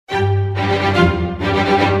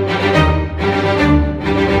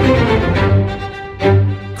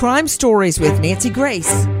Crime Stories with Nancy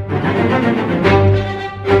Grace.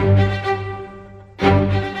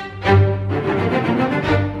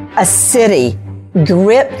 A city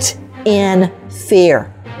gripped in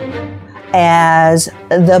fear as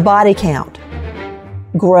the body count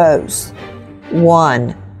grows.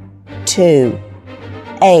 1, 2,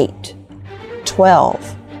 8,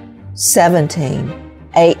 12, 17,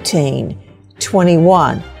 18,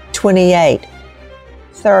 21, 28,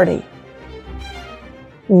 30.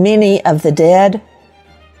 Many of the dead,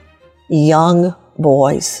 young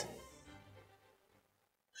boys.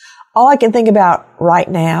 All I can think about right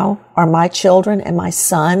now are my children and my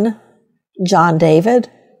son, John David.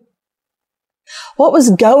 What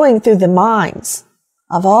was going through the minds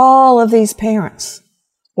of all of these parents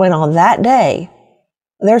when on that day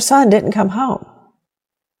their son didn't come home?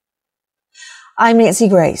 I'm Nancy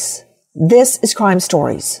Grace. This is Crime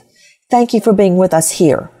Stories. Thank you for being with us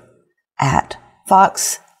here at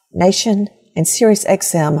Fox Nation and Sirius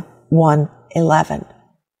XM 111.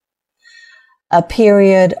 A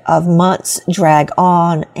period of months drag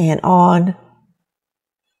on and on.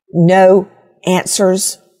 No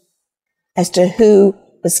answers as to who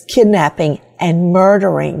was kidnapping and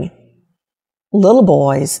murdering little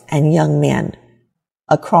boys and young men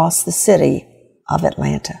across the city of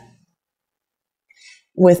Atlanta.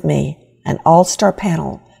 With me, an all-star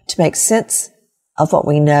panel to make sense of what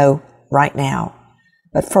we know right now.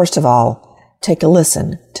 But first of all, take a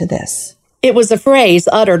listen to this. It was a phrase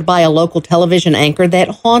uttered by a local television anchor that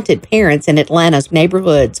haunted parents in Atlanta's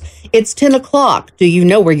neighborhoods. It's 10 o'clock. Do you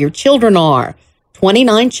know where your children are?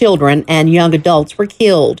 29 children and young adults were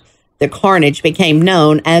killed. The carnage became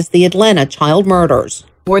known as the Atlanta child murders.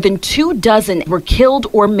 More than 24 were killed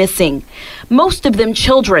or missing, most of them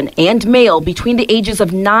children and male between the ages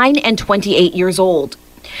of 9 and 28 years old.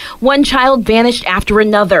 One child vanished after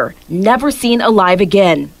another, never seen alive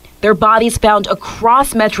again. Their bodies found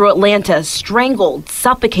across metro Atlanta, strangled,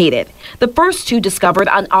 suffocated. The first two discovered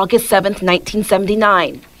on August 7,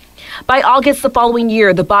 1979. By August the following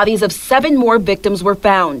year, the bodies of 7 more victims were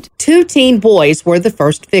found. 2 teen boys were the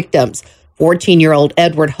first victims. 14-year-old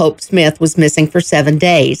Edward Hope Smith was missing for 7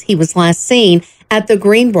 days. He was last seen at the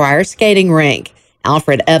Greenbrier skating rink.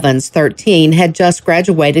 Alfred Evans, 13, had just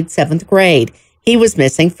graduated 7th grade. He was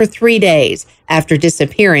missing for 3 days after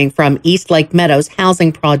disappearing from East Lake Meadows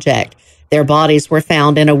housing project. Their bodies were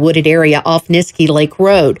found in a wooded area off Niskey Lake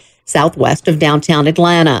Road, southwest of downtown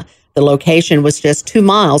Atlanta. The location was just 2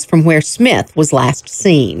 miles from where Smith was last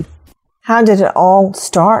seen. How did it all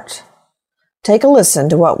start? Take a listen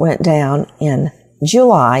to what went down in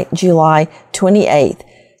July 28th.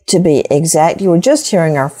 To be exact, you were just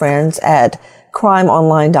hearing our friends at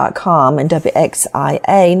crimeonline.com and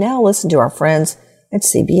WXIA. Now listen to our friends at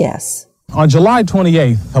CBS. On July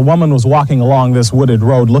 28th, a woman was walking along this wooded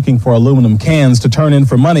road looking for aluminum cans to turn in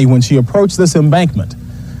for money when she approached this embankment.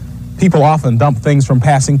 People often dump things from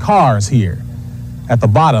passing cars here. At the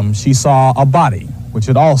bottom, she saw a body, which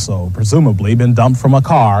had also presumably been dumped from a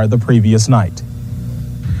car the previous night.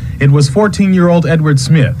 It was 14-year-old Edward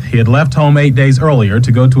Smith. He had left home 8 days earlier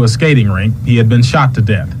to go to a skating rink. He had been shot to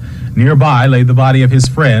death. Nearby lay the body of his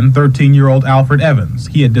friend, 13-year-old Alfred Evans.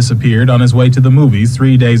 He had disappeared on his way to the movies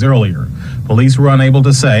 3 days earlier. Police were unable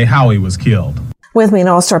to say how he was killed. With me, an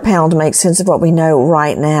all-star panel to make sense of what we know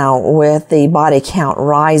right now with the body count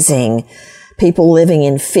rising. People living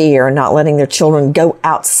in fear, not letting their children go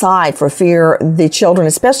outside for fear the children,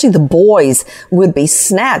 especially the boys, would be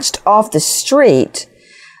snatched off the street.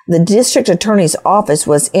 The district attorney's office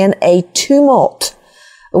was in a tumult.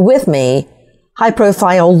 With me,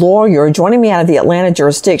 high-profile lawyer joining me out of the Atlanta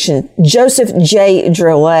jurisdiction, Joseph J.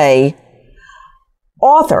 Drolet,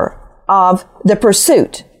 author of The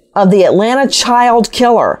Pursuit of the Atlanta Child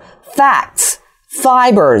Killer, Facts,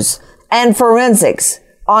 Fibers, and Forensics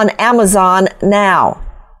on Amazon now.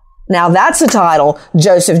 Now that's the title,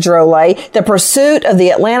 Joseph Drolet, The Pursuit of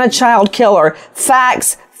the Atlanta Child Killer,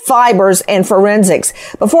 Facts, Fibers, and Forensics.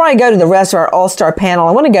 Before I go to the rest of our all-star panel,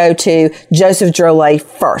 I want to go to Joseph Drolet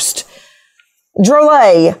first.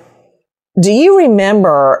 Drolet, do you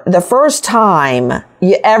remember the first time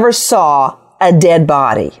you ever saw a dead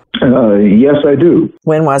body? Yes, I do.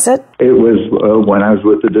 When was it? It was when I was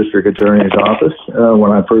with the district attorney's office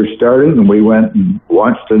when I first started, and we went and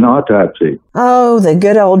watched an autopsy. Oh, the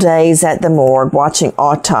good old days at the morgue, watching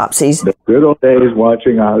autopsies. The good old days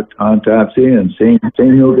watching autopsy and seeing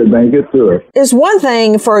who could make it through it. It's one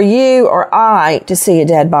thing for you or I to see a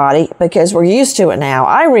dead body because we're used to it now.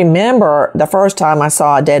 I remember the first time I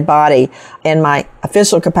saw a dead body in my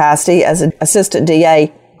official capacity as an assistant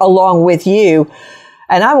DA along with you.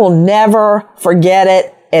 And I will never forget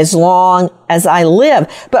it as long as I live.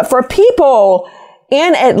 But for people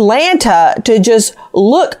in Atlanta to just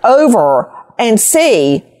look over and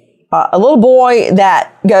see a little boy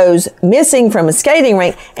that goes missing from a skating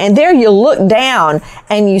rink, and there you look down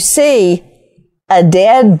and you see a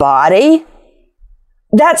dead body,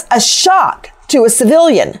 that's a shock to a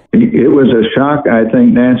civilian. It was a shock, I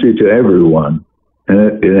think, Nancy, to everyone.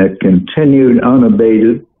 And it continued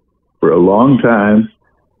unabated for a long time,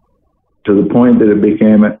 to the point that it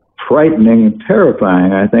became frightening and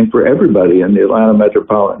terrifying, I think, for everybody in the Atlanta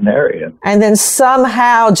metropolitan area. And then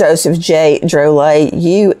somehow, Joseph J. Drolet,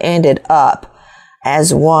 you ended up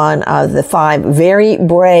as one of the 5 very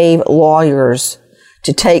brave lawyers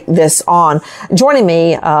to take this on. Joining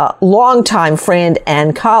me, longtime friend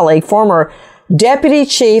and colleague, former Deputy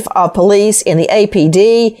Chief of Police in the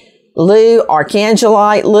APD, Lou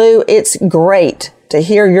Arcangeli. Lou, it's great to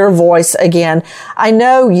hear your voice again. I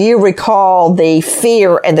know you recall the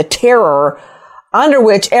fear and the terror under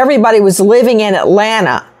which everybody was living in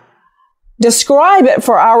Atlanta. Describe it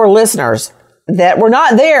for our listeners that were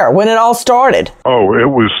not there when it all started. Oh, it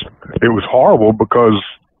was horrible because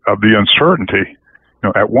of the uncertainty.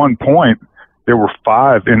 At one point, there were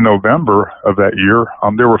 5 in November of that year.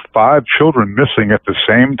 There were 5 children missing at the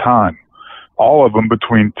same time, all of them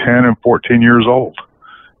between 10 and 14 years old.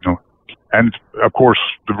 And of course,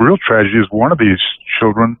 the real tragedy is one of these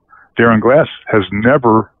children, Darren Glass, has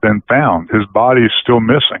never been found. His body is still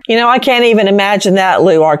missing. I can't even imagine that,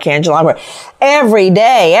 Lou Arcangeli. Every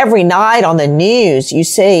day, every night on the news, you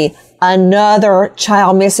see another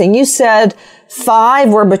child missing. You said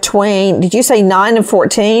 5 were between, did you say 9 and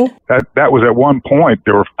 14? That was at one point.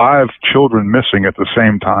 There were 5 children missing at the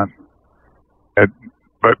same time.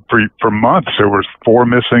 But for months, there was 4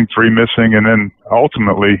 missing, 3 missing, and then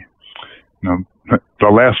ultimately, the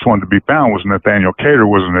last one to be found was Nathaniel Cater,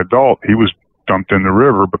 was an adult. He was dumped in the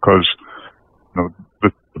river because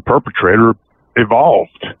the perpetrator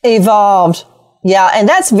evolved. Yeah, and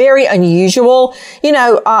that's very unusual.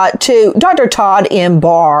 To Dr. Todd M.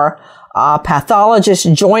 Barr,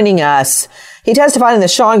 pathologist joining us, he testified in the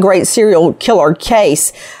Shawn Grate serial killer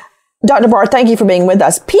case. Dr. Barr, thank you for being with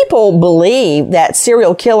us. People believe that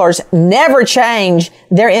serial killers never change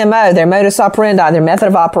their MO, their modus operandi, their method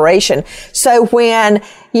of operation. So when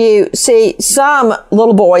you see some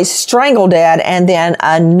little boys strangled dead and then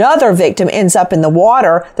another victim ends up in the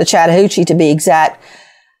water, the Chattahoochee to be exact,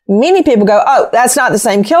 many people go, oh, that's not the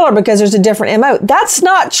same killer because there's a different MO. That's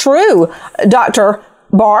not true, Dr.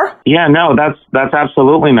 Barr. Yeah, no, that's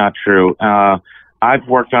absolutely not true. I've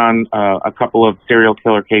worked on a couple of serial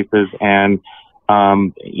killer cases, and I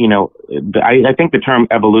think the term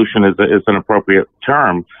evolution is an appropriate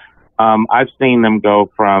term. I've seen them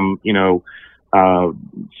go from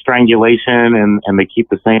strangulation and they keep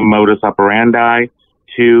the same modus operandi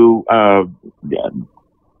to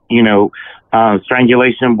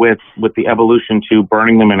strangulation with the evolution to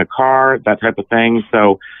burning them in a car, that type of thing.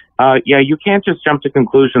 So. You can't just jump to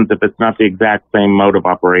conclusions if it's not the exact same mode of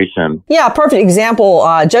operation. Yeah, perfect example.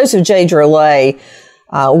 Joseph J. Drolet,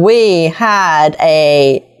 we had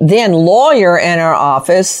a then lawyer in our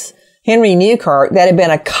office, Henry Newkirk, that had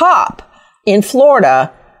been a cop in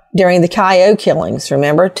Florida during the Cayo killings.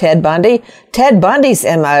 Remember Ted Bundy? Ted Bundy's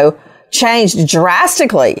MO changed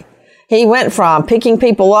drastically. He went from picking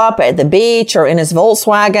people up at the beach or in his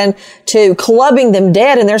Volkswagen to clubbing them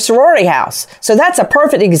dead in their sorority house. So that's a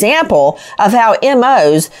perfect example of how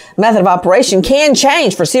MO's method of operation can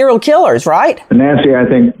change for serial killers, right? Nancy, I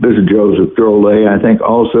think, this is Joseph Drolet, I think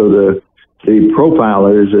also the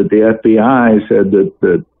profilers at the FBI said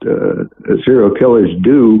that serial killers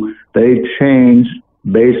they change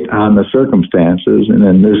based on the circumstances. And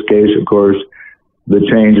in this case, of course, the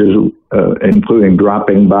changes, including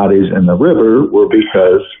dropping bodies in the river, were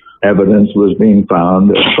because evidence was being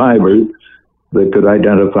found of fibers that could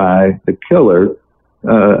identify the killer,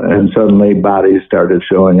 and suddenly bodies started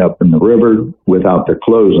showing up in the river without their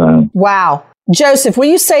clothes on. Wow. Joseph, will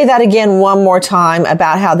you say that again one more time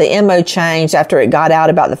about how the MO changed after it got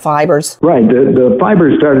out about the fibers? Right. The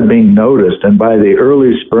fibers started being noticed, and by the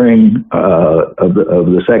early spring of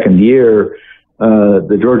the second year,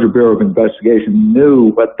 the Georgia Bureau of Investigation knew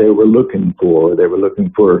what they were looking for. They were looking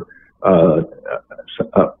for a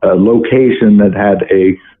location that had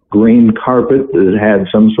a green carpet, that had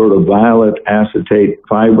some sort of violet acetate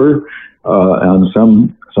fiber on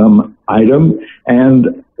some item,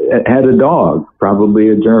 and it had a dog, probably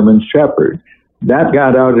a German Shepherd. That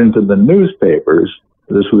got out into the newspapers.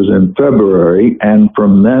 This was in February, and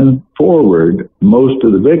from then forward, most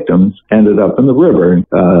of the victims ended up in the river.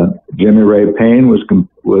 Jimmy Ray Payne was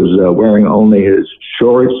wearing only his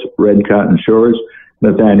shorts, red cotton shorts.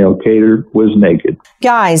 Nathaniel Cater was naked.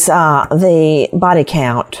 Guys, the body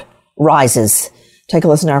count rises. Take a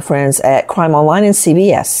listen to our friends at Crime Online and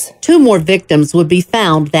CBS. 2 more victims would be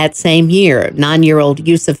found that same year. 9-year-old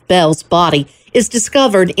Yusuf Bell's body is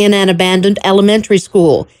discovered in an abandoned elementary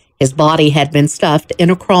school. His body had been stuffed in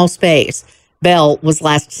a crawl space. Bell was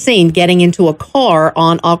last seen getting into a car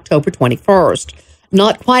on October 21st.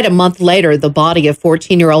 Not quite a month later, the body of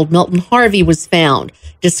 14-year-old Milton Harvey was found,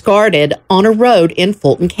 discarded on a road in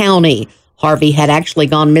Fulton County. Harvey had actually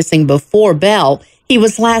gone missing before Bell. He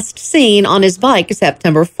was last seen on his bike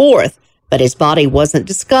September 4th, but his body wasn't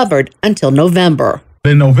discovered until November.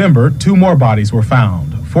 In November, 2 more bodies were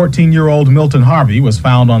found. 14-year-old Milton Harvey was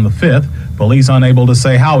found on the 5th, police unable to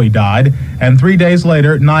say how he died, and 3 days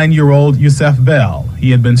later, 9-year-old Yusuf Bell.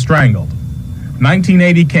 He had been strangled.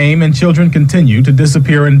 1980 came and children continued to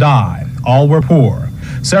disappear and die. All were poor.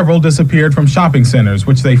 Several disappeared from shopping centers,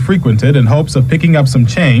 which they frequented in hopes of picking up some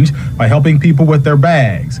change by helping people with their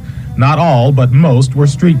bags. Not all, but most were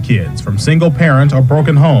street kids from single-parent or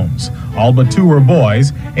broken homes. All but 2 were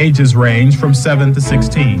boys. Ages range from 7 to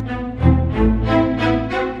 16.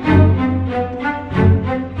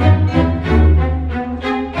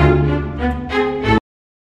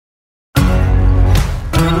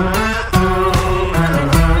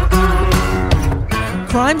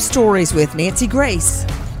 Crime Stories with Nancy Grace.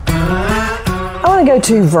 I want to go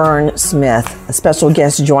to Vern Smith, a special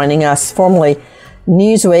guest joining us, formerly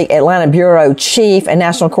Newsweek Atlanta Bureau Chief and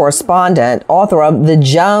National Correspondent, author of The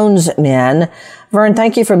Jones Men. Vern,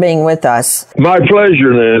 thank you for being with us. My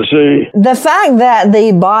pleasure, Nancy. The fact that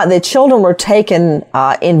the children were taken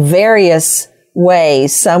in various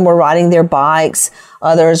ways, some were riding their bikes,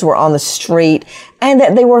 others were on the street, and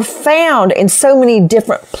that they were found in so many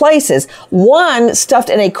different places. One stuffed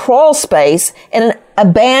in a crawl space in an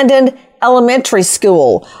abandoned elementary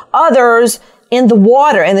school. Others in the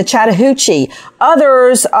water in the Chattahoochee.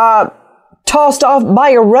 Others tossed off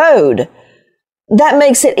by a road. That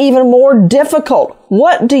makes it even more difficult.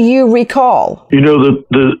 What do you recall? You know,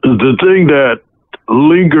 the thing that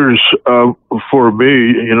lingers for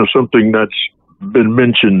me, something that's been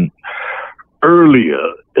mentioned earlier,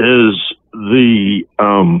 is the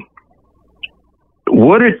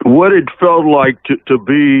what it felt like to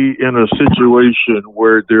be in a situation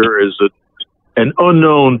where there is an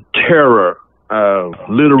unknown terror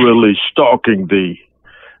literally stalking the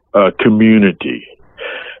community,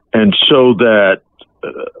 and so that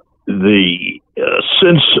the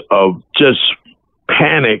sense of just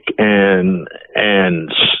panic and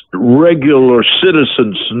regular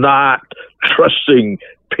citizens not trusting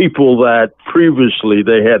people that previously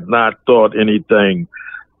they had not thought anything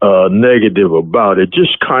negative about. It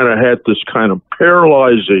just kind of had this kind of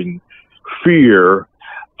paralyzing fear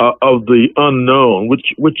of the unknown,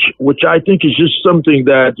 which I think is just something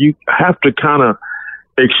that you have to kind of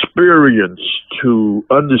experience to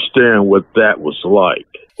understand what that was like.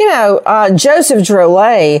 Joseph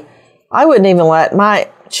Drolet, I wouldn't even let my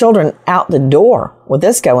children out the door with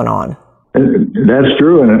this going on. That's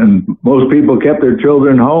true, and most people kept their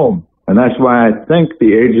children home. And that's why I think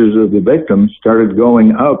the ages of the victims started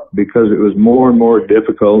going up, because it was more and more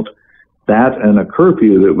difficult. That and a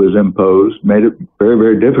curfew that was imposed made it very,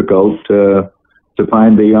 very difficult to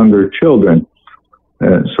find the younger children.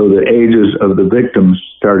 So the ages of the victims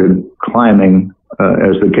started climbing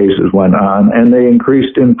as the cases went on, and they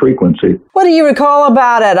increased in frequency. What do you recall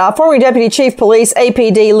about it? Former Deputy Chief Police,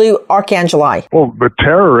 APD Lou Arcangeli. Well, the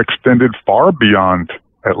terror extended far beyond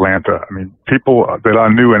Atlanta. I mean, people that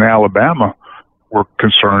I knew in Alabama were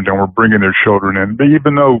concerned and were bringing their children in,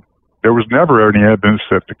 even though there was never any evidence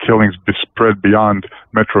that the killings spread beyond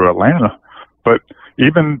metro Atlanta. But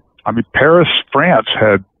Paris, France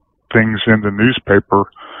had things in the newspaper,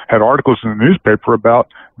 had articles in the newspaper about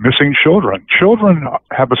missing children. Children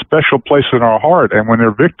have a special place in our heart, and when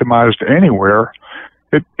they're victimized anywhere,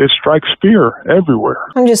 it strikes fear everywhere.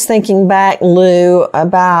 I'm just thinking back, Lou,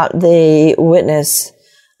 about the witness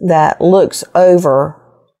that looks over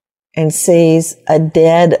and sees a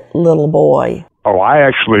dead little boy. Oh, I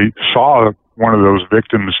actually saw one of those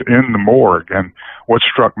victims in the morgue, and what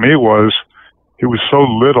struck me was he was so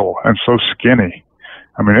little and so skinny.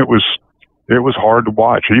 I mean, it was hard to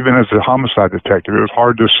watch. Even as a homicide detective, it was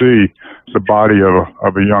hard to see the body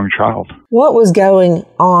of a young child. What was going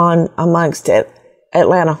on amongst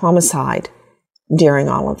Atlanta homicide during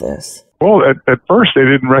all of this? Well, at first they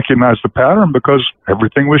didn't recognize the pattern because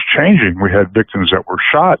everything was changing. We had victims that were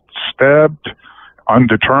shot, stabbed,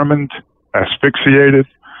 undetermined, asphyxiated,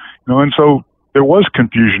 and so there was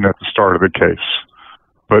confusion at the start of the case.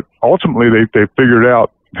 But ultimately they figured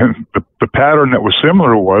out, and the the pattern that was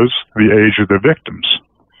similar was the age of the victims.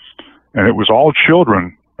 And it was all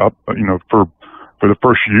children up, for the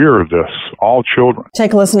first year of this, all children.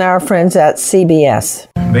 Take a listen to our friends at CBS.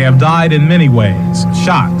 They have died in many ways,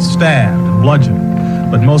 shot, stabbed, and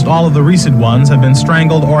bludgeoned, but most all of the recent ones have been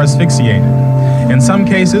strangled or asphyxiated. In some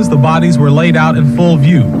cases, the bodies were laid out in full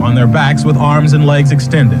view, on their backs with arms and legs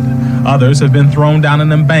extended. Others have been thrown down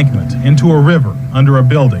an embankment, into a river, under a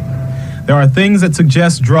building. There are things that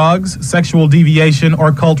suggest drugs, sexual deviation,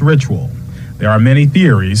 or cult ritual. There are many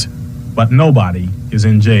theories, but nobody is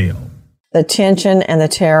in jail. The tension and the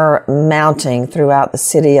terror mounting throughout the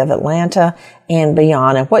city of Atlanta and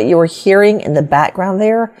beyond. And what you were hearing in the background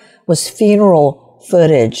there was funeral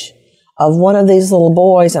footage of one of these little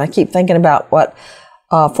boys. And I keep thinking about what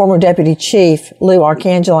former Deputy Chief Lou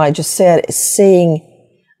Arcangeli just said, is seeing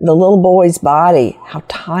the little boy's body, how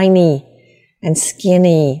tiny and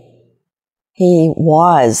skinny he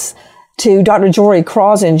was. To Dr. Jory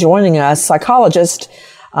Crossan joining us, psychologist,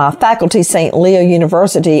 faculty, St. Leo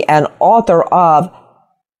University, and author of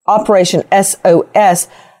Operation SOS.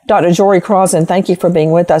 Dr. Jory Crossan, thank you for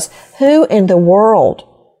being with us. Who in the world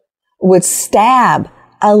would stab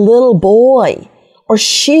a little boy or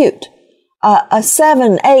shoot a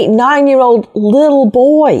 7, 8, 9-year-old little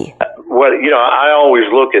boy? Well, I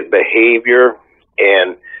always look at behavior,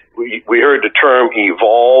 and we heard the term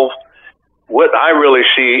evolve. What I really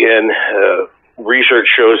see in research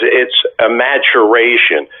shows it's a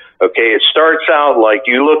maturation. Okay, it starts out like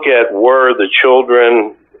you look at where the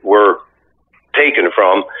children were taken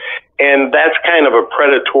from, and that's kind of a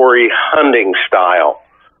predatory hunting style.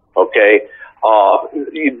 Okay,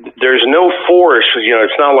 there's no force.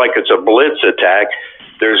 It's not like it's a blitz attack.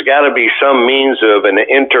 There's got to be some means of an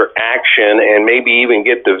interaction, and maybe even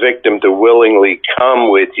get the victim to willingly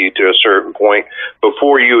come with you to a certain point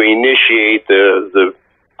before you initiate the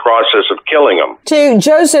process of killing them. To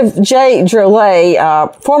Joseph J.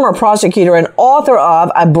 Drolet, former prosecutor and author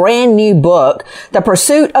of a brand new book, The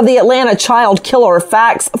Pursuit of the Atlanta Child Killer,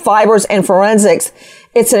 Facts, Fibers, and Forensics.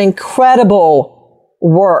 It's an incredible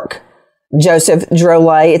work, Joseph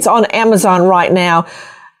Drolet. It's on Amazon right now.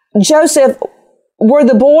 Joseph, were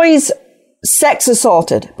the boys sex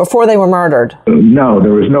assaulted before they were murdered? No,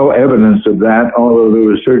 there was no evidence of that, although there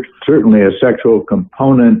was certainly a sexual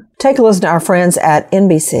component. Take a listen to our friends at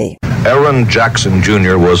NBC. Aaron Jackson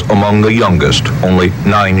Jr. was among the youngest, only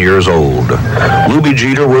 9 years old. Luby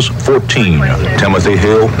Jeter was 14, Timothy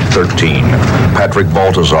Hill, 13, Patrick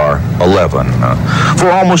Baltazar, 11. For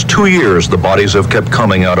almost 2 years, the bodies have kept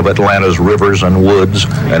coming out of Atlanta's rivers and woods,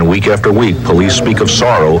 and week after week, police speak of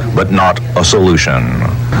sorrow, but not a solution.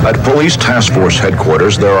 At Police Task Force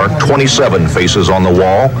headquarters, there are 27 faces on the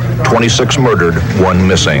wall, 26 murdered, 1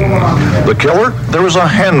 missing. The killer? There is a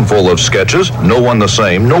handful of sketches, no one the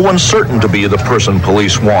same, no one certain to be the person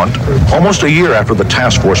police want. Almost a year after the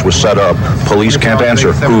task force was set up, police can't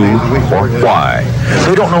answer who or why.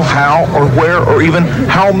 They don't know how or where or even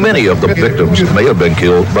how many of the victims may have been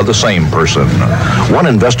killed by the same person. One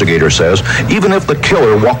investigator says even if the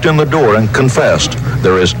killer walked in the door and confessed,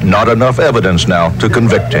 there is not enough evidence now to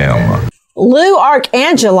convict him. Lou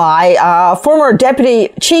Arcangeli, former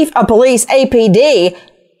Deputy Chief of Police, APD.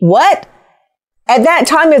 What? At that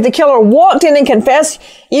time, if the killer walked in and confessed,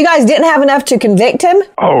 you guys didn't have enough to convict him?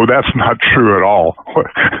 Oh, that's not true at all.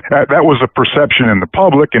 That was a perception in the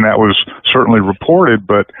public, and that was certainly reported,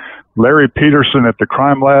 but Larry Peterson at the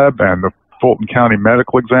crime lab and the Fulton County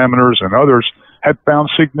medical examiners and others had found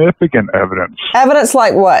significant evidence. Evidence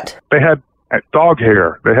like what? They had dog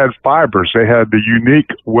hair. They had fibers. They had the unique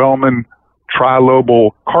Wellman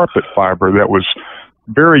trilobal carpet fiber that was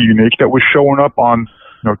very unique, that was showing up on,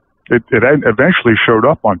 it eventually showed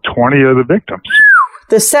up on 20 of the victims.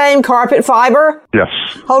 The same carpet fiber? Yes.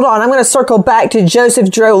 Hold on, I'm going to circle back to Joseph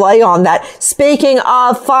Drolet on that. Speaking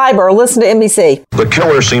of fiber, listen to NBC. The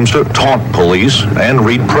killer seems to taunt police and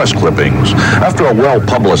read press clippings. After a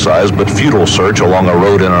well-publicized but futile search along a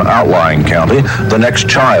road in an outlying county, the next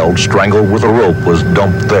child strangled with a rope was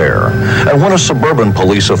dumped there. And when a suburban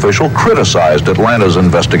police official criticized Atlanta's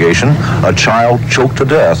investigation, a child choked to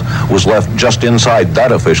death was left just inside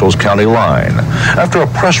that official's county line. After a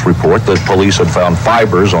press report that police had found fibers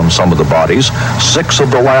on some of the bodies, 6 of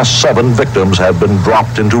the last 7 victims have been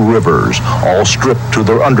dropped into rivers, all stripped to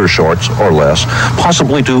their undershorts or less,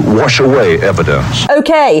 possibly to wash away evidence.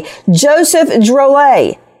 Okay, Joseph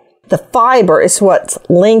Drolet. The fiber is what's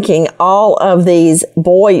linking all of these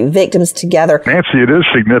boy victims together. Nancy, it is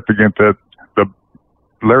significant that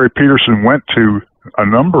Larry Peterson went to a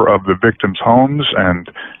number of the victims' homes and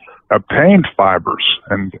obtained fibers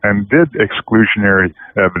and did exclusionary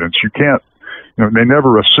evidence. You can't, they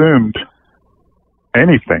never assumed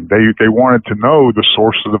anything. They wanted to know the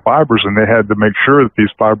source of the fibers, and they had to make sure that these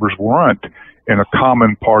fibers weren't in a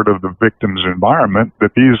common part of the victim's environment,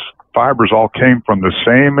 that these fibers all came from the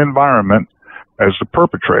same environment as the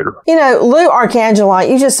perpetrator. You know, Lou Arcangeli,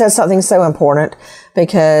 you just said something so important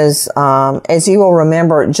because, as you will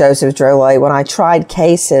remember, Joseph Drolet, when I tried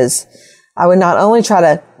cases, I would not only try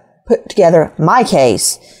to put together my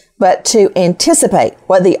case, but to anticipate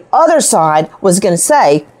what the other side was going to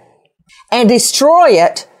say and destroy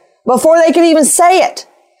it before they could even say it.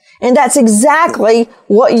 And that's exactly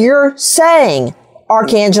what you're saying,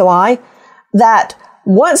 Arcangeli, that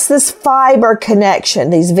once this fiber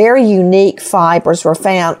connection, these very unique fibers were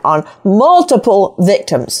found on multiple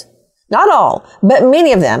victims, not all, but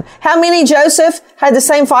many of them. How many, Joseph, had the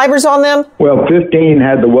same fibers on them? Well, 15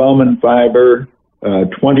 had the Wellman fiber,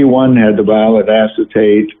 21 had the violet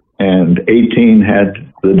acetate, and 18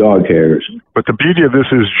 had the dog hairs. But the beauty of this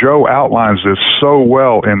is Joe outlines this so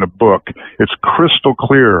well in the book. It's crystal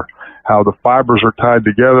clear how the fibers are tied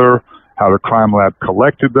together, how the crime lab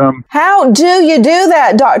collected them. How do you do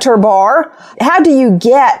that, Dr. Barr? How do you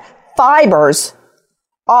get fibers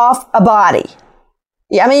off a body?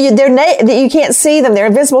 I mean, you can't see them. They're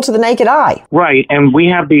invisible to the naked eye. Right, and we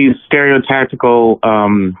have these stereotactical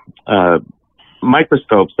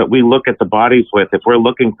microscopes that we look at the bodies with. If we're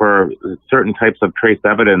looking for certain types of trace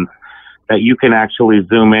evidence, that you can actually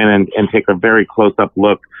zoom in and take a very close-up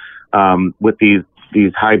look with these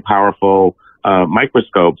high, powerful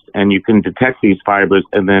microscopes, and you can detect these fibers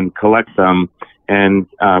and then collect them and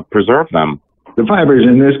preserve them. The fibers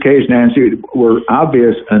in this case, Nancy, were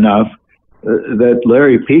obvious enough that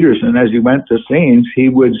Larry Peterson, as he went to scenes, he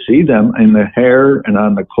would see them in the hair and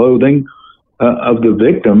on the clothing of the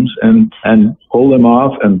victims and pull them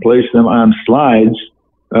off and place them on slides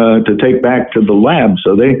to take back to the lab.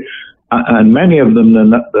 So they, on many of them,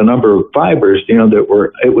 the number of fibers, it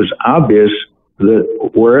was obvious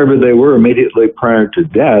that wherever they were immediately prior to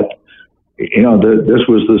death, this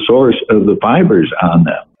was the source of the fibers on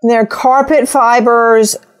them. They're carpet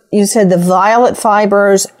fibers, you said the violet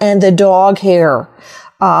fibers, and the dog hair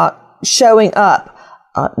showing up.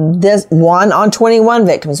 This one on 21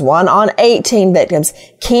 victims, one on 18 victims,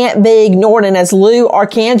 can't be ignored. And as Lou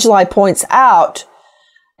Arcangeli points out,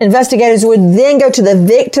 investigators would then go to the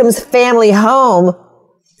victim's family home,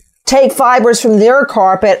 take fibers from their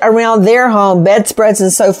carpet around their home, bedspreads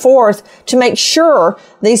and so forth, to make sure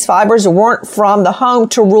these fibers weren't from the home,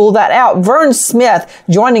 to rule that out. Vern Smith,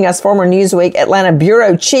 joining us, former Newsweek Atlanta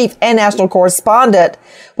bureau chief and national correspondent.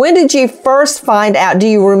 When did you first find out? Do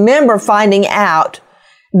you remember finding out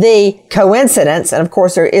the coincidence, and of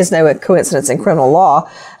course there is no coincidence in criminal law,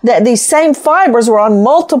 that these same fibers were on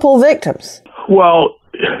multiple victims? Well,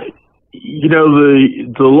 the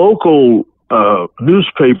local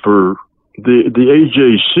newspaper, the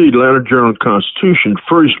AJC, Atlanta Journal-Constitution,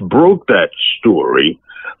 first broke that story,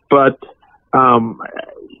 but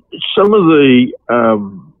some of the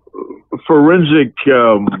forensic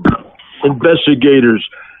investigators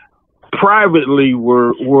privately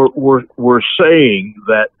were saying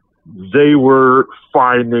that they were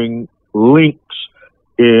finding links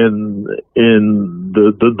in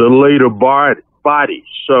the later bodies.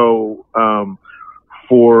 So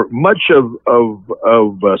for much of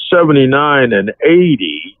 79 and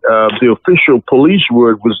 80, the official police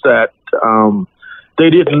word was that they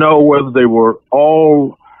didn't know whether they were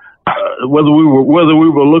all whether we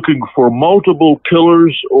were looking for multiple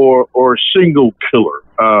killers or a single killer.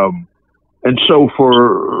 And so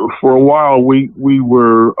for a while we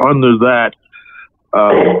were under that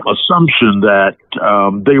assumption that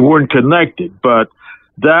they weren't connected, but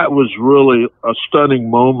that was really a stunning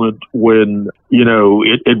moment when,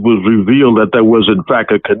 it was revealed that there was, in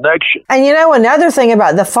fact, a connection. And, another thing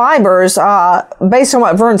about the fibers, based on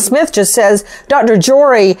what Vern Smith just says, Dr.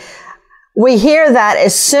 Jory, we hear that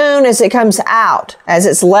as soon as it comes out, as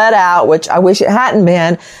it's let out, which I wish it hadn't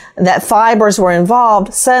been, that fibers were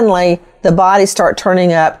involved, suddenly the bodies start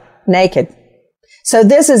turning up naked. So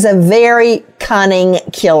this is a very cunning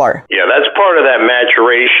killer. Yeah, that's part of that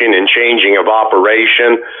maturation and changing of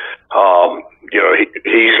operation.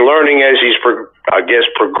 He's learning as he's,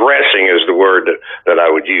 progressing is the word that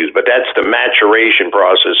I would use. But that's the maturation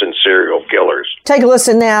process in serial killers. Take a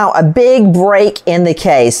listen now, a big break in the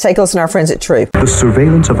case. Take a listen to our friends at True. The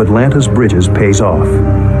surveillance of Atlanta's bridges pays off.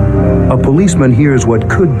 A policeman hears what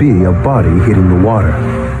could be a body hitting the water.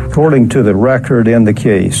 According to the record in the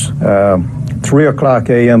case, 3 o'clock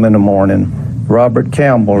a.m. in the morning, Robert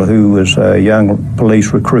Campbell, who was a young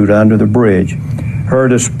police recruit under the bridge,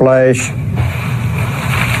 heard a splash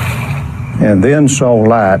and then saw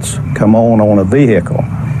lights come on a vehicle.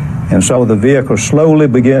 And so the vehicle slowly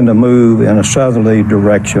began to move in a southerly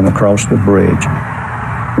direction across the bridge.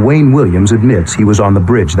 Wayne Williams admits he was on the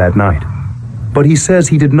bridge that night, but he says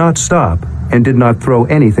he did not stop and did not throw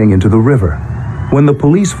anything into the river. When the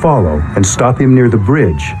police follow and stop him near the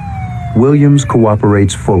bridge, Williams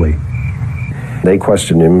cooperates fully. They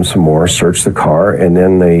questioned him some more, searched the car, and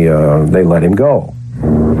then they let him go.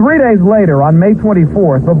 3 days later, on May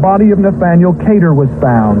 24th, the body of Nathaniel Cater was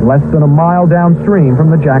found less than a mile downstream from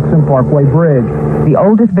the Jackson Parkway Bridge. The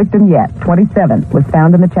oldest victim yet, 27, was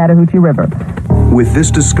found in the Chattahoochee River. With this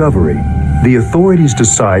discovery, the authorities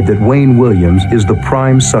decide that Wayne Williams is the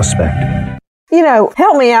prime suspect. You know,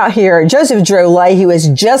 help me out here. Joseph Drolet, who has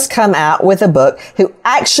just come out with a book, who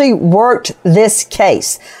actually worked this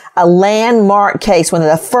case, a landmark case, one of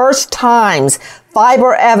the first times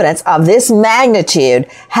fiber evidence of this magnitude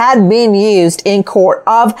had been used in court,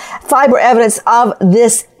 of fiber evidence of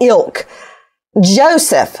this ilk.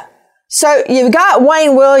 Joseph, so you've got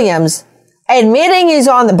Wayne Williams admitting he's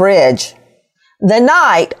on the bridge. The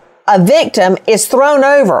night a victim is thrown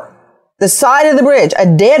over the side of the bridge, a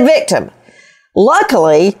dead victim.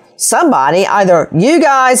 Luckily, somebody, either you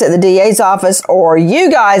guys at the DA's office or you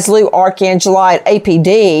guys, Lou Arcangeli at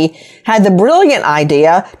APD, had the brilliant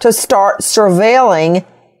idea to start surveilling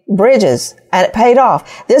bridges, and it paid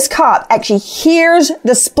off. This cop actually hears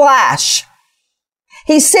the splash.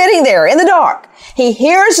 He's sitting there in the dark. He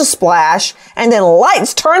hears the splash, and then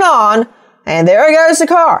lights turn on, and there goes the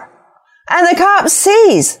car. And the cop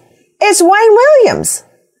sees it's Wayne Williams.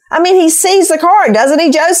 I mean, he sees the car, doesn't he,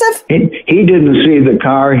 Joseph? He didn't see the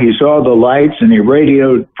car. He saw the lights, and he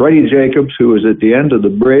radioed Freddie Jacobs, who was at the end of the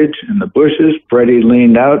bridge in the bushes. Freddie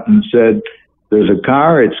leaned out and said, "There's a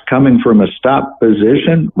car. It's coming from a stop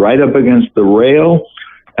position right up against the rail,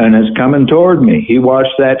 and it's coming toward me." He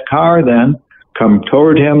watched that car then come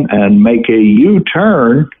toward him and make a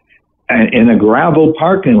U-turn in a gravel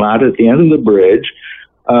parking lot at the end of the bridge,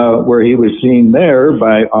 where he was seen there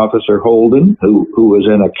by Officer Holden, who was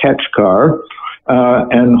in a catch car,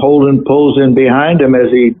 and Holden pulls in behind him as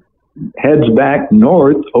he heads back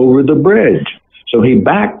north over the bridge. So he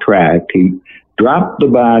backtracked, he dropped the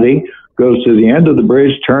body, goes to the end of the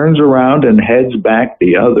bridge, turns around, and heads back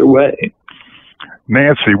the other way.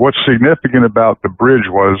 Nancy, what's significant about the bridge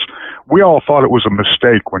was we all thought it was a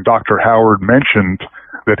mistake when Dr. Howard mentioned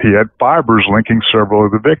that he had fibers linking several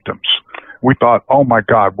of the victims. We thought, oh my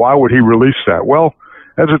God, why would he release that? Well,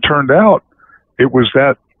 as it turned out, it was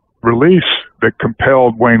that release that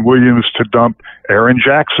compelled Wayne Williams to dump Aaron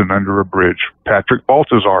Jackson under a bridge. Patrick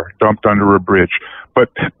Baltazar dumped under a bridge. But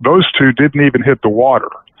those two didn't even hit the water.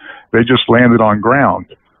 They just landed on ground.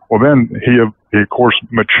 Well, then he of course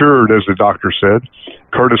matured, as the doctor said.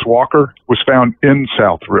 Curtis Walker was found in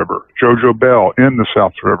South River. Jojo Bell in the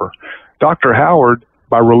South River. Dr. Howard,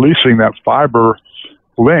 by releasing that fiber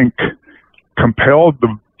link, compelled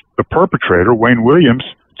the perpetrator, Wayne Williams,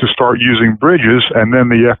 to start using bridges, and then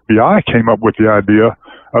the FBI came up with the idea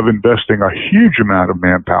of investing a huge amount of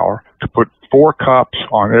manpower to put 4 cops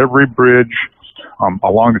on every bridge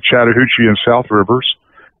along the Chattahoochee and South Rivers.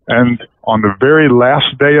 And on the very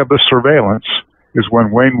last day of the surveillance is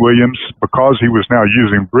when Wayne Williams, because he was now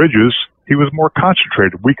using bridges, he was more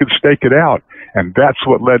concentrated. We could stake it out. And that's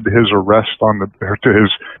what led to his arrest to his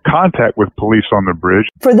contact with police on the bridge.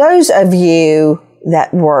 For those of you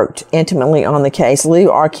that worked intimately on the case, Lou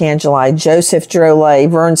Arcangeli, Joseph Drolet,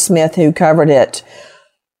 Vern Smith, who covered it,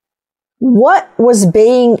 what was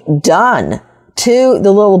being done to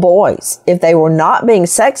the little boys? If they were not being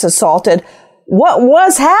sex assaulted, what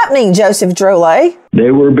was happening, Joseph Drolet?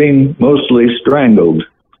 They were being mostly strangled.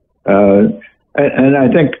 And I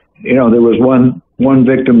think, there was one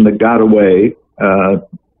victim that got away, a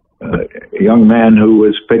young man who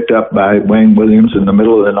was picked up by Wayne Williams in the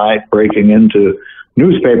middle of the night, breaking into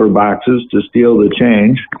newspaper boxes to steal the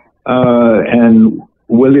change. And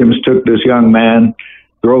Williams took this young man,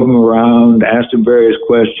 drove him around, asked him various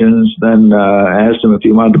questions, then asked him if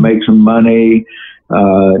he wanted to make some money,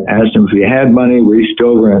 asked him if he had money, reached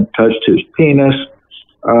over and touched his penis.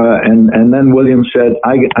 And then Williams said,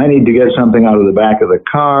 I need to get something out of the back of the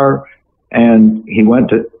car. And he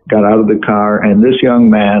got out of the car, and this young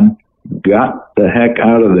man got the heck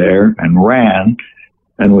out of there and ran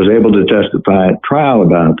and was able to testify at trial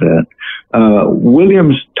about that.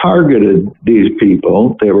 Williams targeted these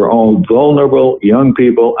people. They were all vulnerable young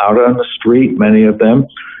people out on the street, many of them.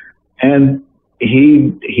 And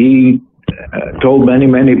he told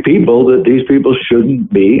many people that these people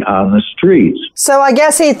shouldn't be on the streets. So I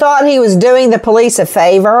guess he thought he was doing the police a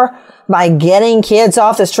favor by getting kids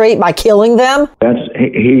off the street, by killing them?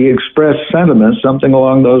 He expressed sentiments, something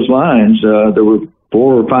along those lines. There were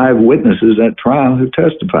 4 or 5 witnesses at trial who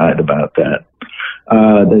testified about that.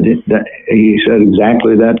 That he said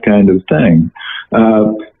exactly that kind of thing.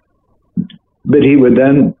 But he would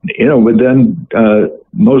then,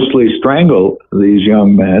 mostly strangle these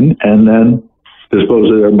young men and then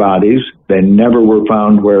dispose of their bodies. They never were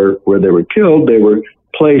found where they were killed. They were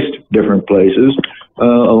placed different places,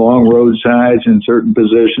 along roadsides in certain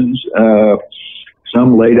positions.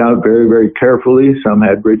 Some laid out very, very carefully. Some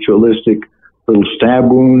had ritualistic little stab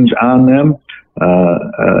wounds on them.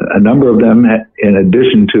 A number of them, in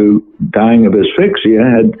addition to dying of asphyxia,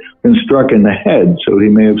 had been struck in the head, so he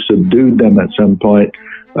may have subdued them at some point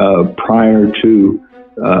prior to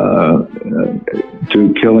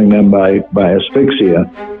killing them by asphyxia.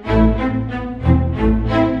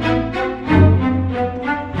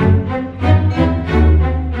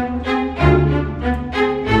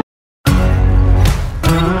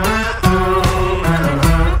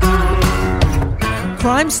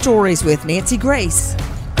 Crime Stories with Nancy Grace.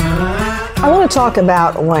 I want to talk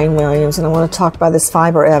about Wayne Williams, and I want to talk about this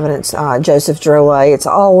fiber evidence, Joseph Drolet. It's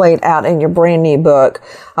all laid out in your brand new book,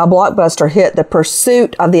 a blockbuster hit, The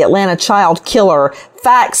Pursuit of the Atlanta Child Killer,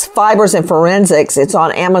 Facts, Fibers, and Forensics. It's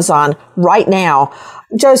on Amazon right now.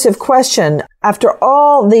 Joseph, question, after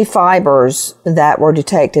all the fibers that were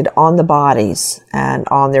detected on the bodies and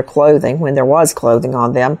on their clothing, when there was clothing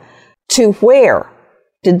on them, to where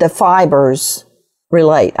did the fibers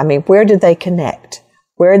relate? I mean, where did they connect?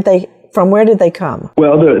 From where did they come?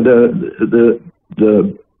 Well, the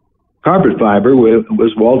carpet fiber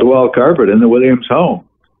was wall-to-wall carpet in the Williams home.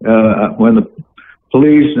 When the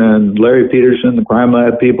police and Larry Peterson, the crime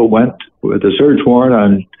lab people, went with a search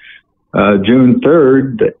warrant on June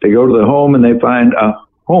 3rd, they go to the home and they find a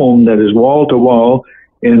home that is wall-to-wall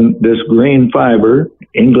in this green fiber.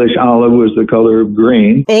 English olive was the color of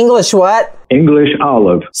green. English what? English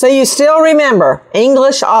olive. So you still remember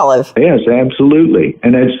English olive? Yes, absolutely.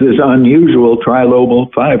 And it's this unusual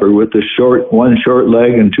trilobal fiber with one short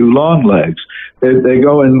leg and 2 long legs. They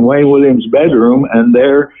go in Wayne Williams' bedroom, and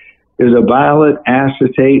there is a violet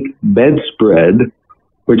acetate bedspread,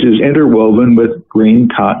 which is interwoven with green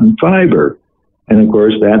cotton fiber. And of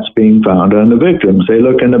course, that's being found on the victims. They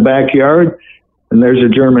look in the backyard, and there's a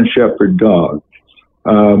German Shepherd dog.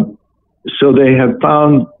 So they have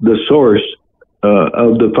found the source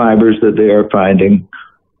of the fibers that they are finding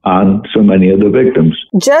on so many of the victims.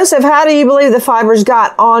 Joseph, how do you believe the fibers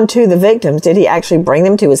got onto the victims? Did he actually bring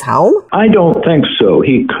them to his home? I don't think so.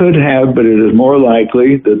 He could have, but it is more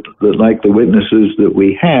likely that like the witnesses that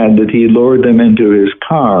we had, that he lured them into his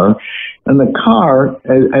car. And the car,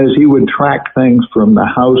 as he would track things from the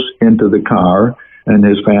house into the car, and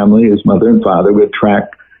his family, his mother and father, would track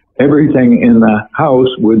everything in the house,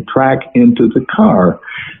 would track into the car.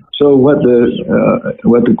 So what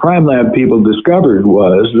the crime lab people discovered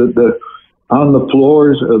was that on the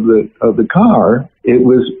floors of the car, it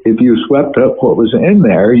was, if you swept up what was in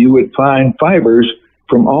there, you would find fibers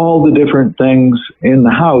from all the different things in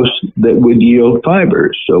the house that would yield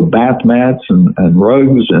fibers. So bath mats and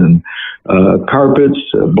rugs and carpets,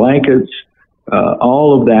 blankets,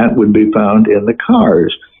 all of that would be found in the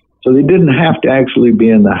cars. So they didn't have to actually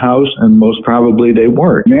be in the house, and most probably they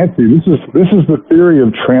weren't. Nancy, this is the theory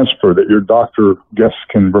of transfer that your doctor guests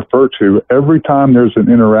can refer to. Every time there's an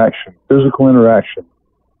interaction, physical interaction,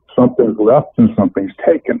 something's left and something's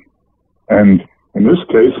taken. And in this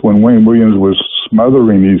case, when Wayne Williams was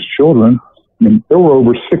smothering these children, I mean, there were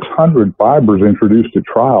over 600 fibers introduced at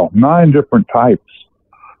trial, 9 different types.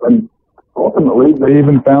 And ultimately, they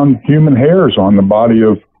even found human hairs on the body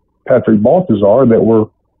of Patrick Baltazar that were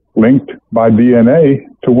linked by DNA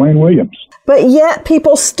to Wayne Williams. But yet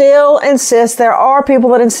people still insist, there are people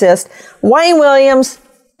that insist, Wayne Williams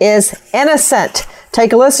is innocent.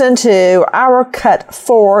 Take a listen to our cut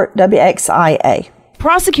for WXIA.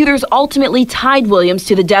 Prosecutors ultimately tied Williams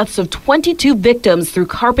to the deaths of 22 victims through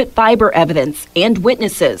carpet fiber evidence and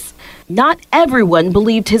witnesses. Not everyone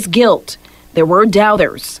believed his guilt. There were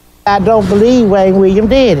doubters. I don't believe Wayne Williams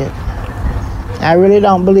did it. I really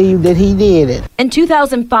don't believe that he did it. In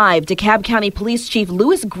 2005, DeKalb County Police Chief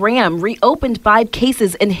Louis Graham reopened 5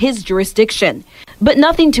 cases in his jurisdiction, but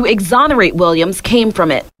nothing to exonerate Williams came from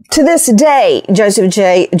it. To this day, Joseph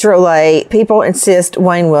J. Drolet, people insist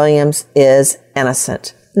Wayne Williams is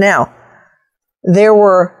innocent. Now, there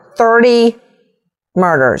were 30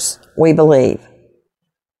 murders, we believe.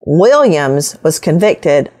 Williams was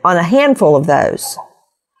convicted on a handful of those.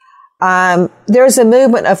 There's a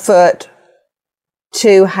movement afoot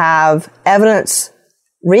to have evidence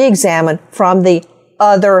re-examined from the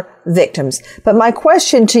other victims. But my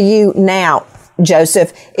question to you now,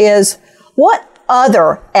 Joseph, is what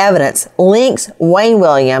other evidence links Wayne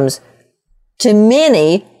Williams to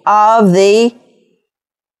many of the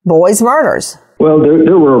boys' murders? Well,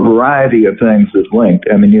 there were a variety of things that linked.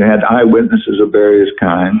 I mean, you had eyewitnesses of various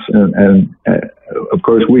kinds, and of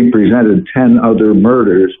course, we presented 10 other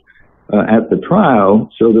murders at the trial,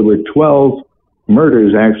 so there were 12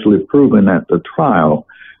 murders actually proven at the trial.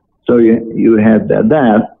 So you had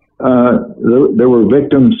that. There were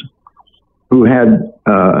victims who had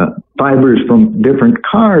fibers from different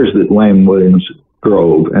cars that Wayne Williams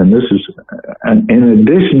drove, and this is in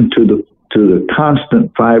addition to the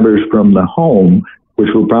constant fibers from the home, which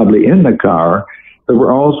were probably in the car. There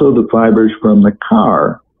were also the fibers from the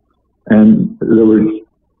car, and there were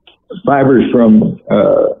fibers from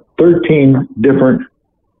 13 different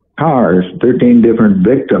cars, 13 different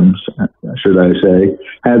victims, should I say,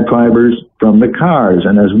 had fibers from the cars.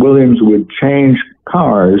 And as Williams would change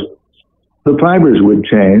cars, the fibers would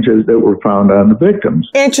change as that were found on the victims.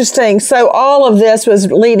 Interesting. So all of this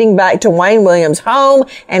was leading back to Wayne Williams' home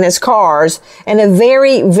and his cars, and a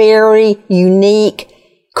very, very unique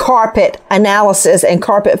carpet analysis and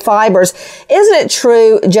carpet fibers. Isn't it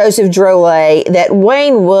true, Joseph Drolet, that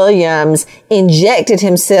Wayne Williams injected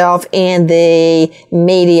himself in the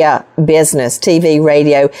media business, TV,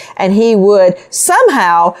 radio, and he would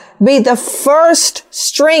somehow be the first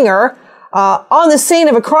stringer on the scene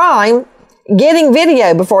of a crime, getting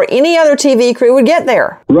video before any other TV crew would get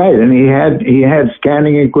there? Right, and he had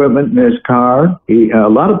scanning equipment in his car. A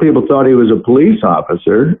lot of people thought he was a police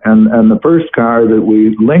officer, and the first car that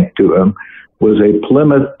we linked to him was a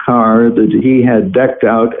Plymouth car that he had decked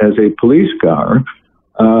out as a police car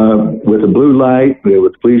with a blue light,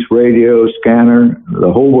 with police radio, scanner,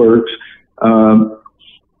 the whole works.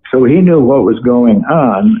 So he knew what was going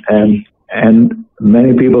on, and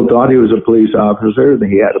many people thought he was a police officer.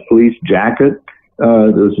 He had a police jacket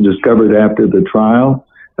that was discovered after the trial.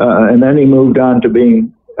 And then he moved on to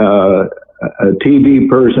being a TV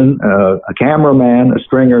person, a cameraman, a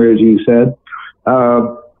stringer, as you said.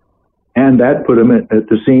 And that put him at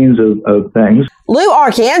the scenes of things. Lou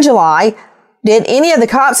Arcangeli, did any of the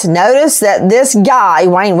cops notice that this guy,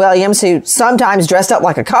 Wayne Williams, who sometimes dressed up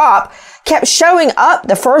like a cop, kept showing up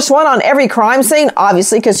the first one on every crime scene,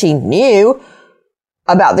 obviously because he knew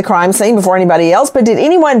about the crime scene before anybody else, but did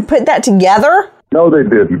anyone put that together? No, they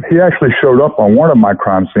didn't. He actually showed up on one of my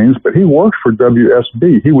crime scenes, but he worked for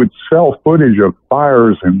WSB. He would sell footage of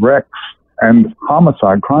fires and wrecks and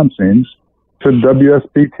homicide crime scenes to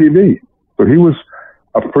WSB TV. So he was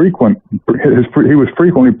he was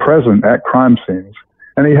frequently present at crime scenes,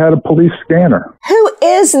 and he had a police scanner. Who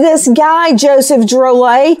is this guy, Joseph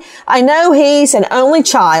Drolet? I know he's an only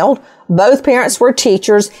child. Both parents were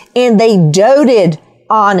teachers, and they doted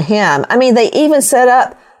on him. I mean, they even set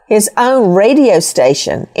up his own radio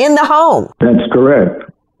station in the home. That's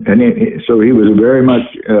correct. And so he was very much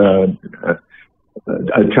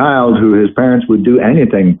a child who his parents would do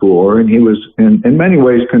anything for, and he was in many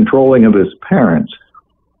ways controlling of his parents.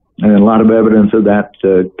 And a lot of evidence of that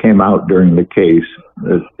came out during the case,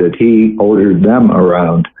 that he ordered them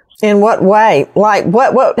around. In what way? Like,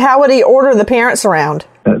 how would he order the parents around?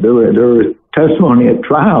 There was testimony at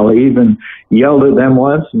trial. He even yelled at them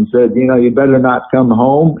once and said, you better not come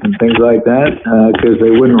home and things like that, because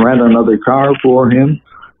they wouldn't rent another car for him.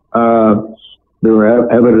 There were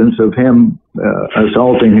evidence of him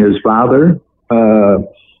assaulting his father. So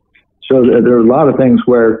there are a lot of things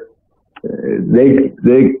where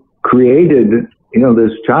they created,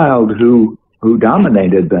 this child who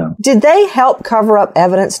dominated them. Did they help cover up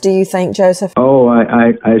evidence, do you think, Joseph? Oh,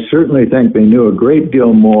 I certainly think they knew a great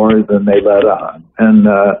deal more than they let on. And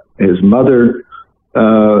his mother,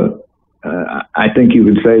 I think you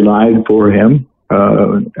could say, lied for him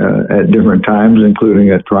at different times,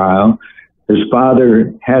 including at trial. His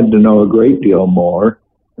father had to know a great deal more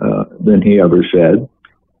than he ever said.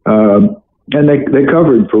 And they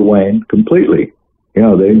covered for Wayne completely.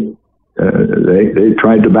 They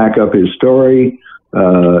tried to back up his story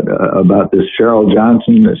about this Cheryl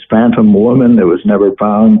Johnson, this phantom woman that was never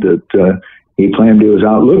found, that he claimed he was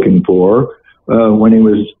out looking for when he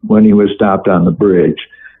was stopped on the bridge,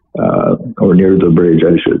 or near the bridge,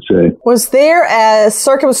 I should say. Was there a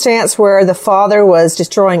circumstance where the father was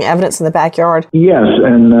destroying evidence in the backyard? Yes,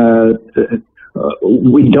 and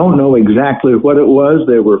we don't know exactly what it was.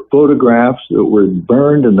 There were photographs that were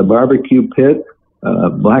burned in the barbecue pit.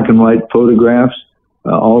 Black and white photographs.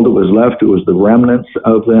 All that was left was the remnants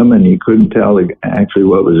of them, and you couldn't tell actually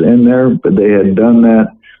what was in there. But they had done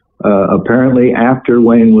that apparently after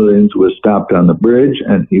Wayne Williams was stopped on the bridge,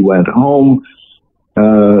 and he went home.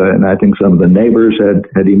 And I think some of the neighbors had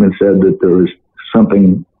even said that there was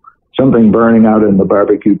something something burning out in the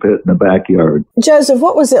barbecue pit in the backyard. Joseph,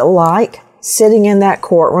 what was it like sitting in that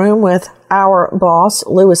courtroom with our boss,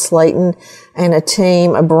 Louis Slayton, and a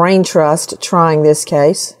team, a brain trust, trying this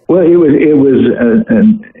case? Well, it was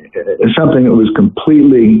something that was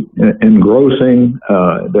completely engrossing.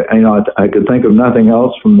 I could think of nothing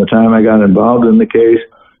else from the time I got involved in the case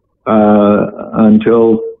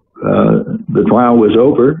until the trial was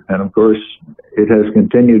over. And of course, it has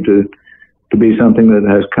continued to be something that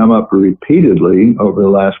has come up repeatedly over the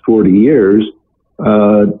last 40 years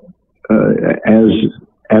as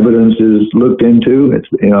evidence is looked into. It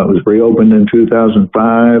was reopened in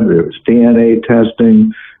 2005. There was DNA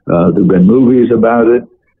testing. There have been movies about it.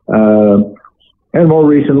 And more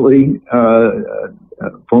recently,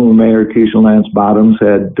 former Mayor Keisha Lance Bottoms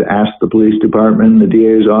had asked the police department and the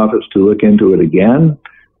DA's office to look into it again.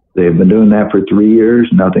 They've been doing that for 3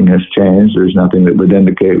 years. Nothing has changed. There's nothing that would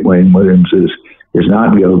indicate Wayne Williams is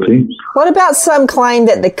not guilty. What about some claim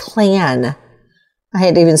that the Klan, I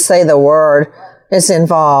hate to even say the word, is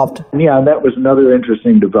involved? Yeah, that was another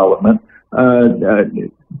interesting development.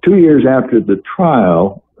 2 years after the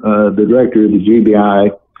trial, the director of the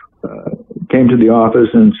GBI came to the office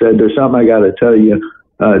and said, "There's something I got to tell you.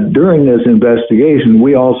 During this investigation,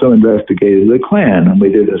 we also investigated the Klan, and we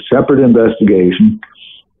did a separate investigation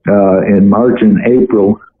in March and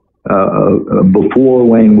April before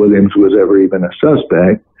Wayne Williams was ever even a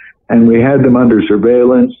suspect, and we had them under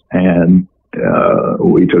surveillance, and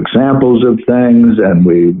we took samples of things, and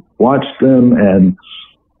we watched them, and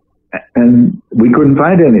we couldn't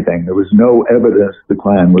find anything. There was no evidence the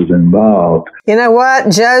Klan was involved." You know what,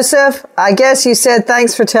 Joseph? I guess you said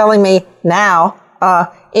thanks for telling me now.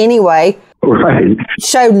 Anyway. Right.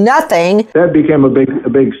 Showed nothing. That became a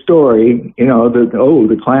big story.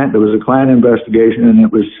 The Klan, there was a Klan investigation and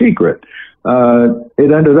it was secret.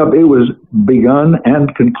 It was begun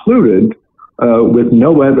and concluded with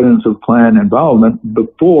no evidence of Klan involvement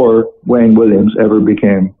before Wayne Williams ever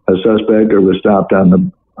became a suspect or was stopped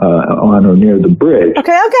on or near the bridge.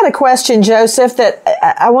 Okay, I've got a question, Joseph, that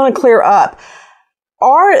I want to clear up.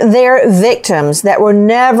 Are there victims that were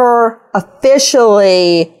never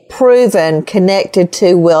officially proven connected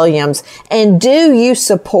to Williams? And do you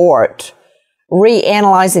support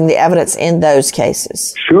reanalyzing the evidence in those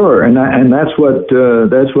cases? Sure, and that's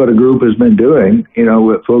what a group has been doing.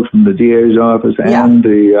 With folks from the DA's office and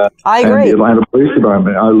I agree. And the Atlanta Police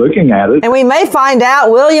Department are looking at it. And we may find out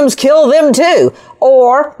Williams killed them too,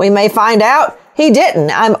 or we may find out he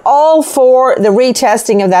didn't. I'm all for the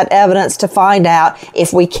retesting of that evidence to find out,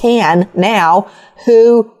 if we can now,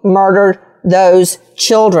 who murdered those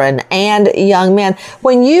children and young men.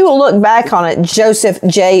 When you look back on it, Joseph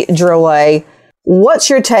J. Drouet, what's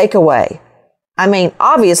your takeaway? I mean,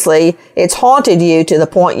 obviously, it's haunted you to the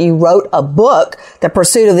point you wrote a book, The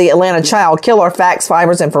Pursuit of the Atlanta Child Killer, Facts,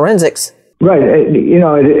 Fibers, and Forensics. Right.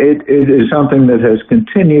 It is something that has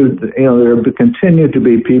continued. There have continued to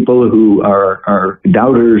be people who are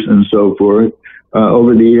doubters and so forth.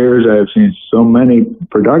 Over the years, I have seen so many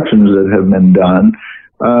productions that have been done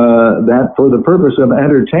that for the purpose of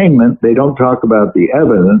entertainment, they don't talk about the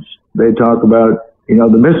evidence. They talk about,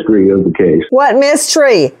 the mystery of the case. What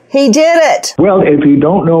mystery? He did it. Well, if you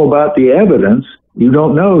don't know about the evidence, you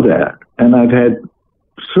don't know that. And I've had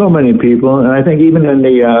so many people, and I think even in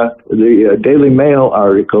the Daily Mail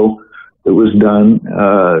article that was done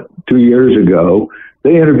 2 years ago,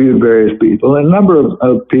 they interviewed various people, and a number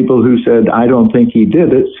of people who said, "I don't think he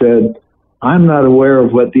did it," said, "I'm not aware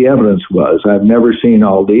of what the evidence was. I've never seen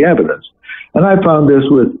all the evidence." And I found this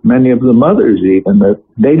with many of the mothers even, that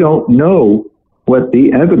they don't know what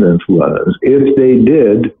the evidence was. If they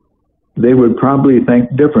did, they would probably think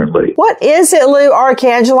differently. What is it, Lou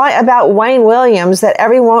Arcangeli, about Wayne Williams that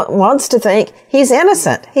everyone wants to think he's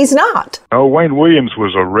innocent? He's not. No, Wayne Williams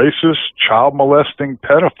was a racist, child-molesting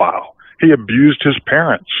pedophile. He abused his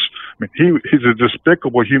parents. I mean, he's a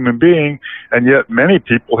despicable human being, and yet many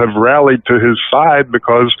people have rallied to his side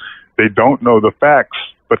because they don't know the facts,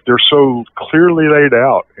 but they're so clearly laid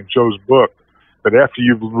out in Joe's book that after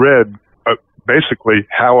you've read basically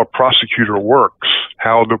how a prosecutor works,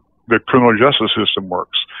 how the criminal justice system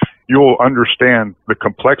works, you'll understand the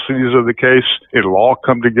complexities of the case. It'll all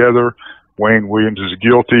come together. Wayne Williams is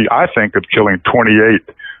guilty, I think, of killing 28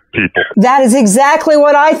 people. That is exactly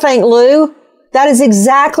what I think, Lou. That is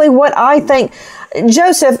exactly what I think.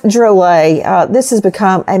 Joseph Drouet, this has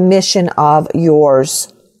become a mission of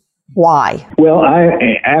yours. Why? Well,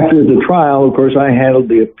 after the trial, of course, I handled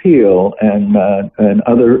the appeal, and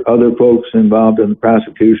other folks involved in the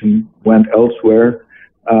prosecution went elsewhere.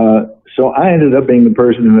 So I ended up being the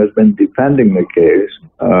person who has been defending the case,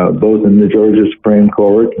 both in the Georgia Supreme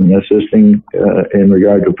Court and assisting in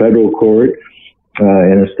regard to federal court,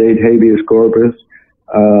 in a state habeas corpus.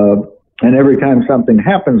 And every time something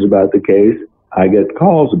happens about the case, I get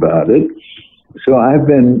calls about it. So I've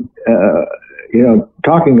been,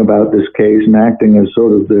 talking about this case and acting as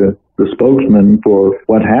sort of the spokesman for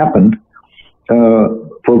what happened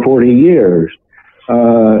for 40 years.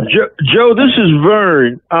 Joe, this is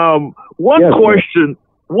Vern. One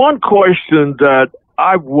question that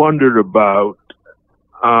I've wondered about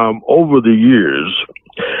over the years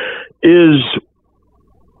is,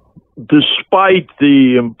 despite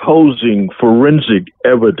the imposing forensic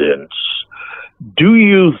evidence, do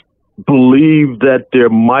you believe that there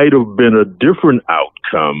might have been a different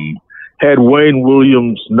outcome had Wayne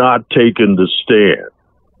Williams not taken the stand?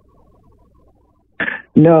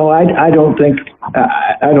 No, I don't think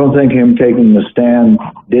him taking the stand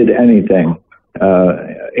did anything,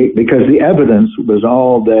 because the evidence was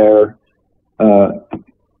all there.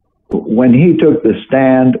 When he took the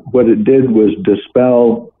stand, what it did was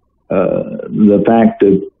dispel the fact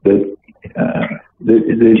that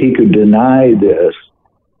he could deny this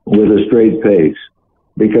with a straight face,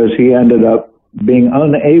 because he ended up being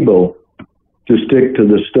unable to stick to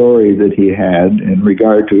the story that he had in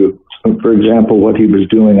regard to, for example, what he was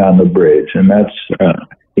doing on the bridge. And that's,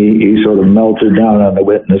 he sort of melted down on the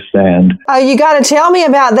witness stand. Oh, you got to tell me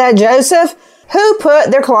about that, Joseph. Who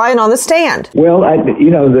put their client on the stand? Well,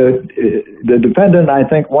 the defendant, I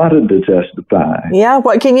think, wanted to testify. Yeah,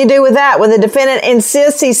 what can you do with that? When the defendant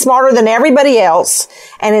insists he's smarter than everybody else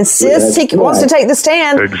and insists wants to take the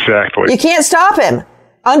stand, exactly, you can't stop him.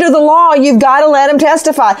 Under the law, you've got to let him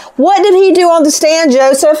testify. What did he do on the stand,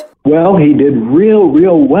 Joseph? Well, he did real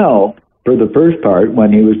well for the first part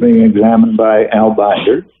when he was being examined by Al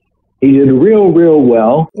Binder. He did real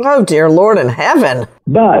well. Oh, dear Lord in heaven.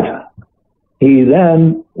 But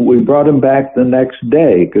we brought him back the next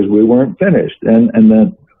day because we weren't finished. And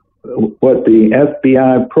then what the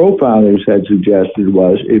FBI profilers had suggested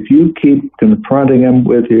was, if you keep confronting him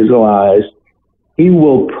with his lies, he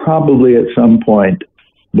will probably at some point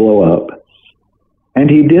blow up. And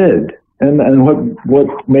he did. And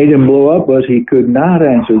what made him blow up was he could not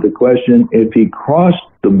answer the question if he crossed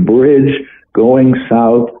the bridge going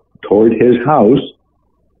south toward his house.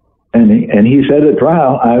 And he said at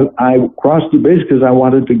trial, I crossed the bridge because I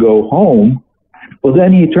wanted to go home. Well,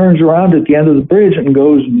 then he turns around at the end of the bridge and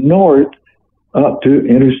goes north up to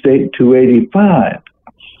Interstate 285.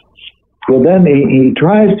 Well, then he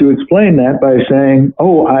tries to explain that by saying,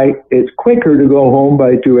 it's quicker to go home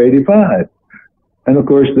by 285. And of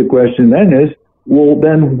course, the question then is, well,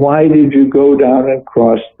 then why did you go down and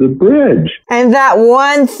cross the bridge? And that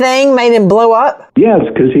one thing made him blow up? Yes,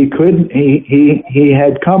 because he couldn't. He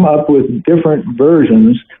had come up with different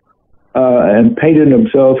versions and painted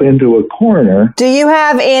himself into a corner. Do you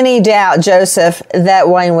have any doubt, Joseph, that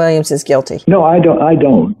Wayne Williams is guilty? No, I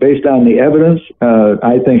don't. Based on the evidence,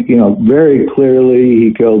 I think very clearly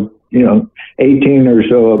he killed 18 or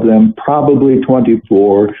so of them, probably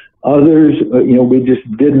 24. Others, we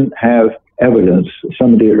just didn't have evidence.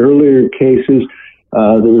 Some of the earlier cases,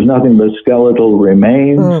 there was nothing but skeletal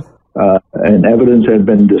remains, and evidence had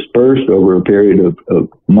been dispersed over a period of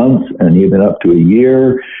months and even up to a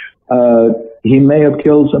year. He may have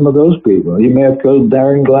killed some of those people. He may have killed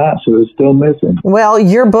Darren Glass, who is still missing. Well,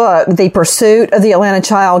 your book, The Pursuit of the Atlanta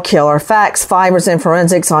Child Killer, Facts, Fibers, and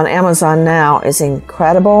Forensics on Amazon now is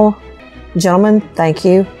incredible. Gentlemen, thank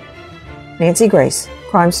you. Nancy Grace,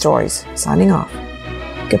 Crime Stories, signing off.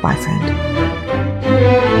 Goodbye, friend.